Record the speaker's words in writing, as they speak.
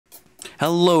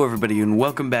Hello everybody and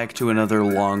welcome back to another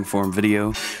long form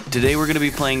video. Today we're going to be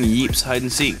playing Yeeps hide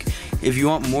and seek. If you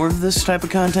want more of this type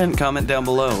of content, comment down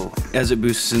below, as it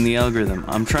boosts in the algorithm.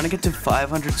 I'm trying to get to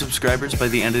 500 subscribers by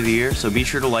the end of the year, so be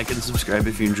sure to like and subscribe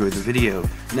if you enjoyed the video.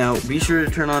 Now be sure to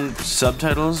turn on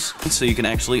subtitles so you can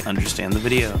actually understand the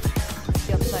video.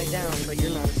 Upside down, but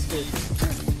you're not as good.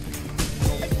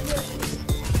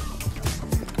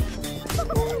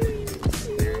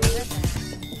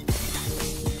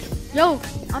 Yo,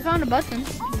 I found a button.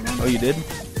 Oh, you did?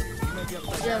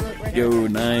 Yeah, look right Yo,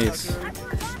 nice.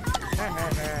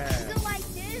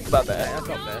 About that. That's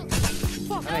not bad.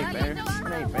 That ain't fair.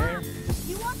 That ain't fair.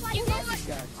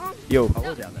 Yo,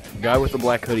 Oh, down there. guy with the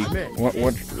black hoodie.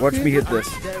 Watch me hit this.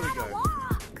 There we go.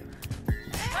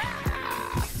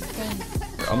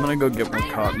 I'm gonna go get my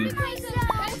cotton.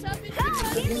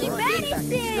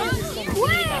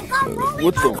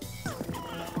 What the?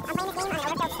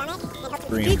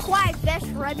 Be quiet, best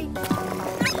Remy. The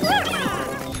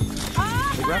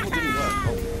grapple didn't work.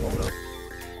 Oh, hold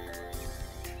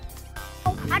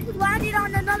up. I just landed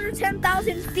on another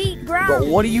 10,000 feet ground. But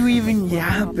what are you even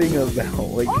yapping about?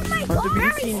 Like, Oh my god,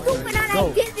 very stupid, and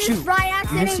I did this by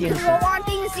accident because the one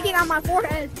thing is sticking on my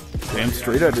forehead. damn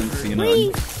straight I didn't see none.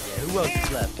 Please, Who else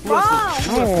is left? bro.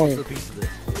 What's the piece of this?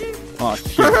 Oh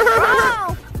shit.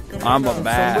 Bro. I'm a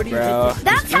bad bro.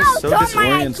 That's This how is so dumb my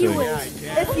disorienting. IQ is,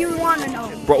 if you want to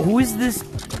know. Bro, who is this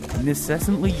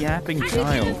incessantly yapping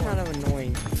child? It's kind of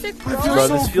annoying. Bro,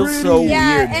 this feels so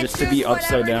Yeah, weird it's just to be just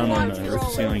upside down whatever on you the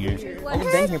want. ceiling here.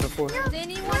 I've been here before. Does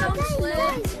anyone else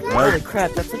live? Holy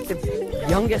crap, that's like the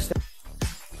youngest.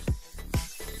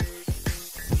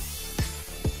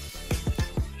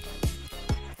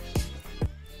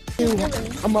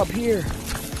 I'm up here.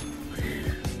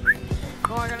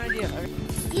 Oh, I got an idea.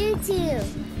 You too.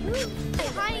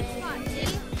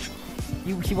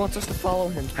 He wants us to follow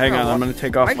him. Hang on, I'm gonna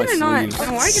take off Why my can it not?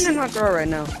 sleeves. Why can it not grow right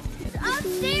now?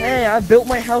 Hey, I built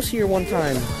my house here one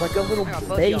time, like a little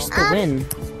base to win.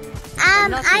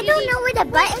 I don't know where the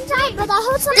buttons are, but I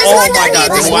hope something. Oh my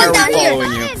god, then why are we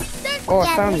following you? Oh,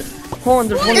 I found it.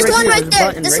 Hold on, there's one right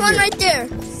here. There's a button right here.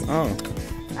 there. Oh,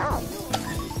 Oh.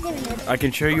 I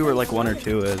can show you where like 1 or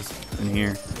 2 is in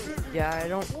here. Yeah, I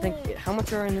don't think. How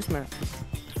much are in this map?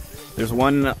 There's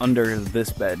one under this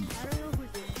bed.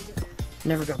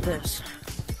 Never got this.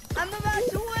 I'm about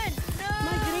to win.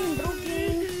 My green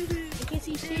broken. I can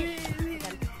see shit.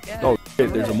 Oh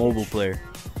shit, there's a mobile player.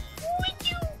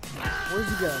 Where'd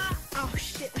you go? Oh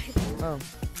shit. Oh,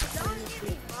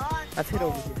 I've hit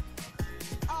over here.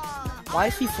 Why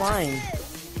is he flying?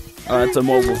 It's a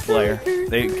mobile player.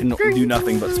 They can do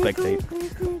nothing but spectate.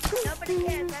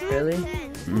 Really?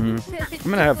 I'm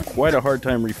gonna have quite a hard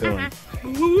time refilling.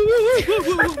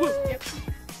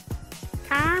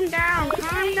 Calm down.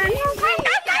 Calm down.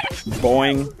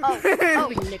 Boing.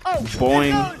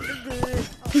 Boing.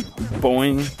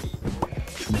 Boing.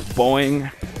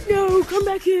 Boing. No, come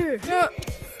back here.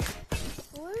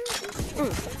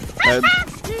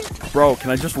 Bro, can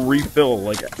I just refill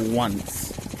like once?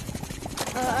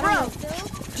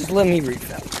 Just let me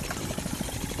refill.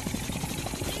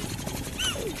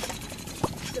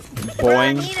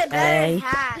 Boing. Hey.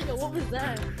 What was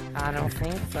that? I don't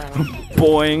think so.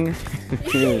 Boing.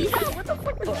 What the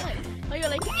fuck was that? Oh, you're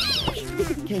like.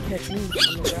 Can't catch me. I'm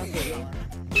the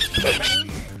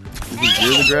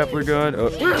You're the grappler god? Oh.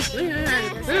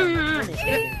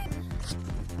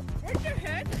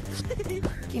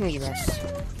 Give me this.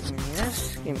 Give me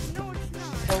this. Give me.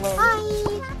 Hello.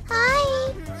 Hi,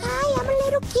 I'm a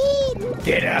little kid.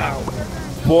 Get out.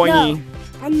 Boingy.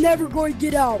 I'm never going to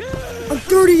get out. I'm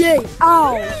 38.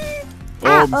 Ow.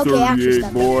 I'm okay, actually 38,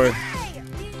 stop. boy.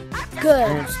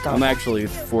 Good. Stop. I'm actually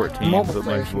 14, Mobile but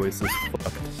my player. voice is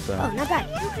fucked. So. Oh, not bad.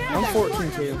 I'm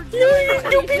 14 too.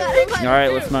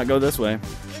 Alright, let's not go this way.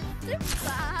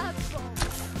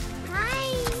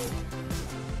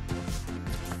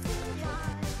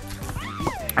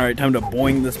 Alright, time to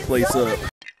boing this place up.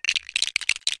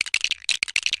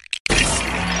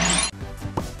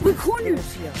 We're cornered.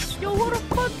 Yo, what a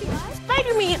fucking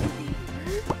Spider-Man.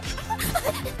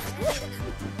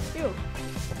 Yo,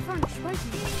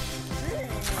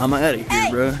 I'm out of here,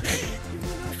 bro.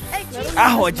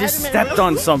 Ow, I just stepped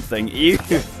on something. Ew.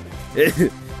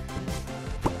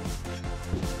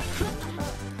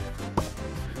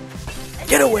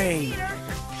 Get away!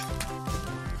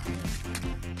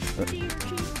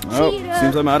 Oh,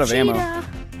 seems I'm out of ammo.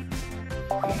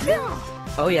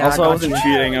 Oh yeah. Also, I got wasn't you.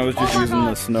 cheating, I was just using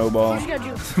the snowball.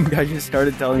 Some guy just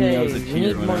started telling me I was a Hey, we cheater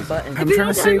need when I more was... buttons. I'm trying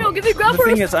to save... The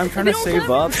thing is, I'm trying to save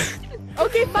up.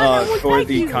 Okay, fine. For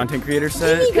the content creator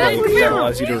set, that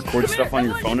allows you to record stuff on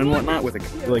your phone and whatnot with a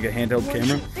handheld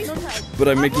camera. But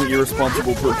I'm making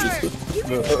irresponsible purchases.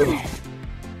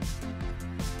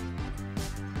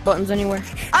 Buttons anywhere?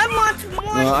 I want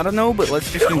one. I don't know, but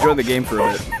let's just enjoy the game for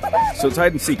a bit. So it's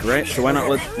hide and seek, right? So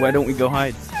why don't we go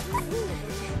hide?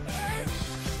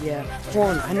 Yeah. Hold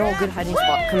on, I know a good hiding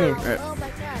spot. Come here. Right. Oh my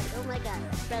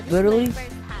god. Literally,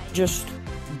 just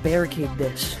barricade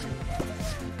this.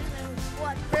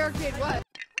 What? Barricade what?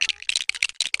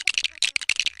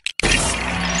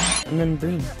 And then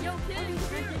boom.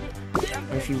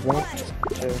 If you want to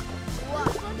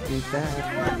do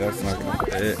that. That's not gonna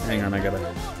fit. Hang on, I gotta.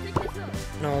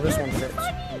 No, this one fits.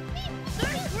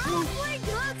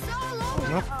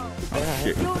 Nope.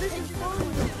 Alright.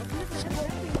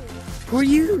 Who are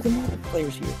you? The more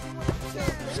players here.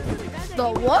 The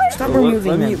what? Stop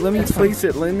removing them. Let me place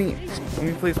it. Let me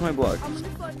place my block.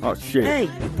 Oh shit. Hey,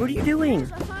 what are you doing?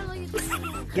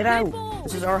 Get out.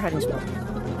 This is our hiding spot.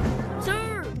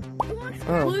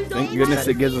 Oh, Thank goodness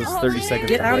it gives us 30 seconds.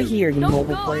 get out of here, you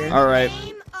mobile player. Alright.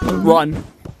 Run.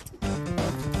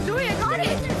 Joey, I got it.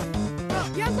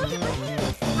 Yeah, look at my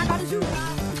hand. I got a zoo.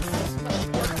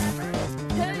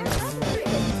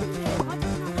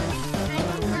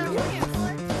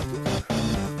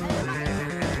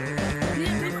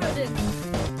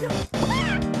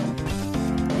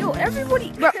 Yo,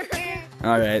 everybody.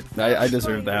 Alright. I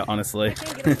deserve that, honestly.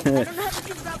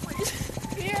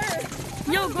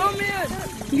 Yo, go man.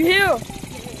 You here?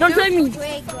 Don't take me.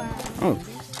 Oh.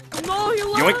 No, you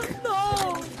Yoink.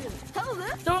 No.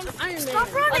 Don't.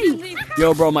 Stop running.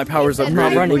 Yo, bro, my power's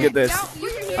upgraded. running. Look at this.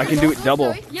 I can do it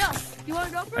double. Yeah. You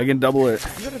wanna go for I can double it.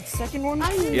 Is that a second one?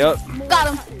 Yep.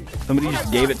 Got him. Somebody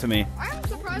just gave it to me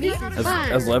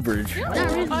as leverage.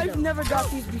 I've never got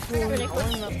these before.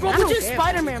 Bro, I'm legit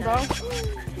Spider-Man, bro.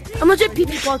 I'm legit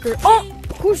P.P. Parker. Oh,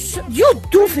 who's you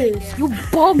doofus? You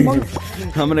bum monkey.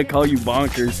 I'm gonna call you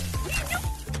bonkers.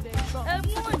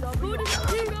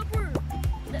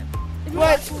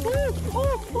 What?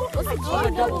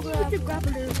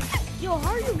 Yo,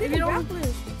 how are you getting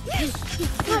grapplers?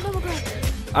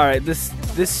 Alright, this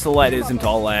sled isn't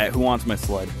all that. Who wants my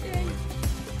sled?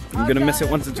 I'm gonna miss it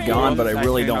once it's gone, but I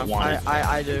really don't want it.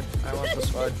 I do. I want the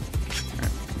sword.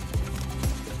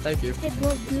 Thank you. Hey,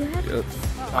 bro, do you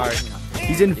have Alright.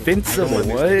 He's invincible,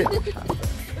 what?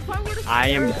 I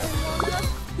am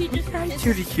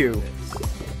 2 to Q.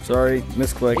 Sorry,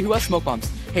 misclick. Who has smoke bombs?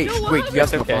 Hey, wait, you got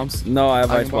smoke bombs? No, I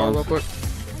have I ice can borrow real bombs. quick.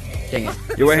 Dang it.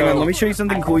 Yo, wait, hang on, let me show you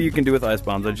something cool you can do with ice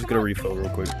bombs. I just gotta refill real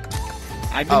quick.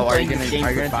 I've been playing this game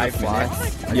for 5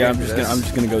 minutes. Yeah, I'm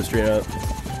just gonna go straight up.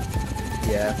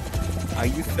 Yeah. Are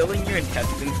you filling your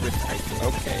intestines with ice?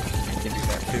 Okay, I can do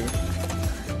that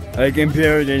too. I can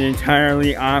build an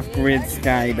entirely off-grid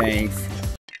sky base.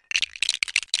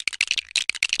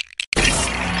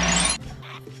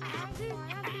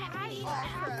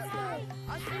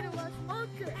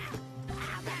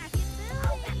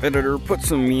 Editor, put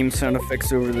some meme sound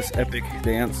effects over this epic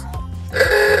dance.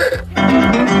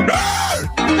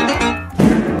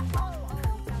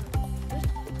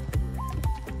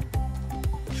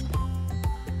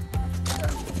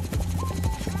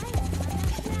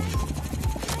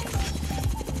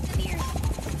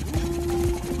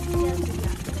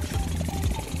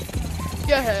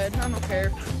 Go ahead. I don't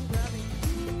care.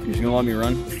 You're just gonna let me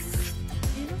run?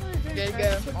 There you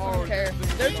go. I don't care.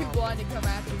 They're too blind to come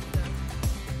after you.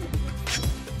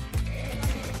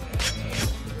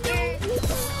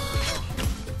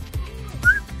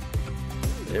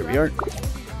 There we are.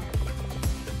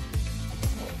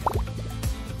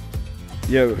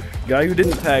 Yo, guy who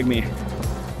didn't tag me.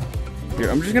 Here,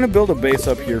 I'm just gonna build a base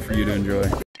up here for you to enjoy.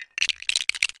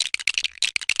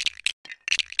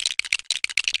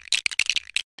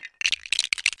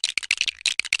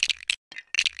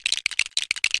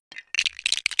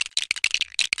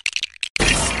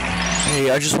 Hey,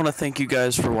 I just want to thank you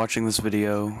guys for watching this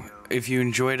video. If you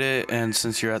enjoyed it, and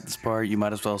since you're at this part, you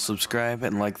might as well subscribe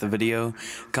and like the video.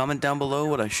 Comment down below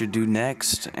what I should do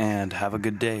next, and have a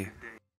good day.